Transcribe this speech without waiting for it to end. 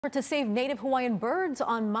To save native Hawaiian birds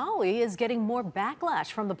on Maui is getting more backlash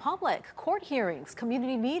from the public. Court hearings,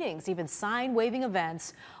 community meetings, even sign-waving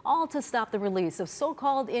events, all to stop the release of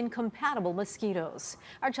so-called incompatible mosquitoes.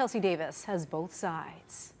 Our Chelsea Davis has both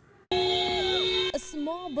sides. A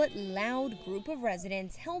small but loud group of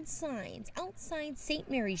residents held signs outside St.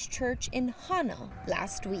 Mary's Church in Hana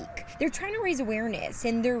last week. They're trying to raise awareness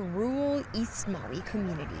in their rural East Maui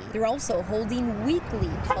community. They're also holding weekly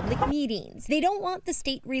public meetings. They don't want the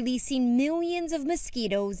state releasing millions of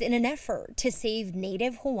mosquitoes in an effort to save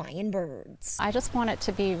native Hawaiian birds. I just want it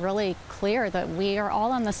to be really clear that we are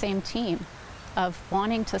all on the same team of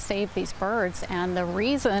wanting to save these birds, and the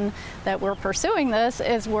reason that we're pursuing this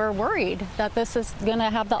is we're worried that this is going to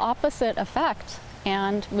have the opposite effect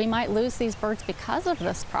and we might lose these birds because of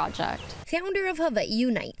this project. Founder of Hawaii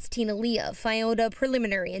Unites, Tina Leah, filed a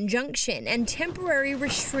preliminary injunction and temporary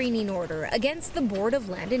restraining order against the Board of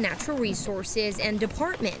Land and Natural Resources and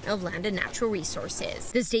Department of Land and Natural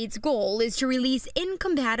Resources. The state's goal is to release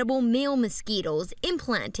incompatible male mosquitoes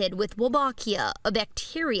implanted with Wolbachia, a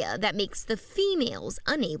bacteria that makes the females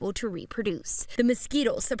unable to reproduce. The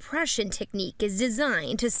mosquito suppression technique is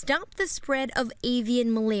designed to stop the spread of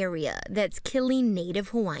avian malaria that's killing native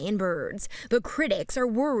Hawaiian birds. But critics are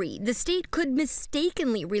worried the state could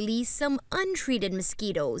mistakenly release some untreated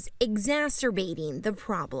mosquitoes, exacerbating the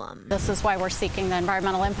problem. This is why we're seeking the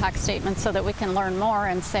environmental impact statement, so that we can learn more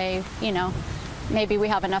and say, maybe we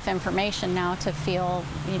have enough information now to feel,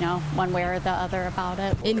 one way or the other about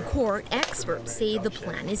it. In court, experts say the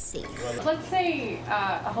plan is safe. Let's say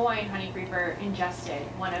a Hawaiian honey creeper ingested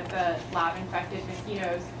one of the lab-infected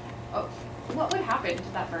mosquitoes. What would happen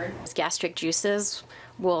to that bird? Gastric juices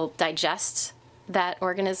will digest that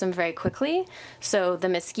organism very quickly, so the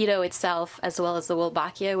mosquito itself, as well as the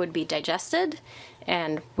Wolbachia, would be digested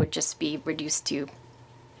and would just be reduced to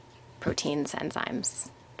proteins, enzymes,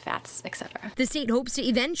 fats, etc. The state hopes to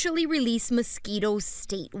eventually release mosquitoes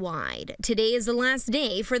statewide. Today is the last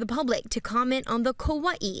day for the public to comment on the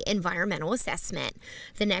Kauai environmental assessment.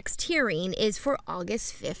 The next hearing is for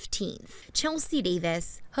August 15th. Chelsea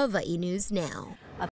Davis, Hawaii News Now.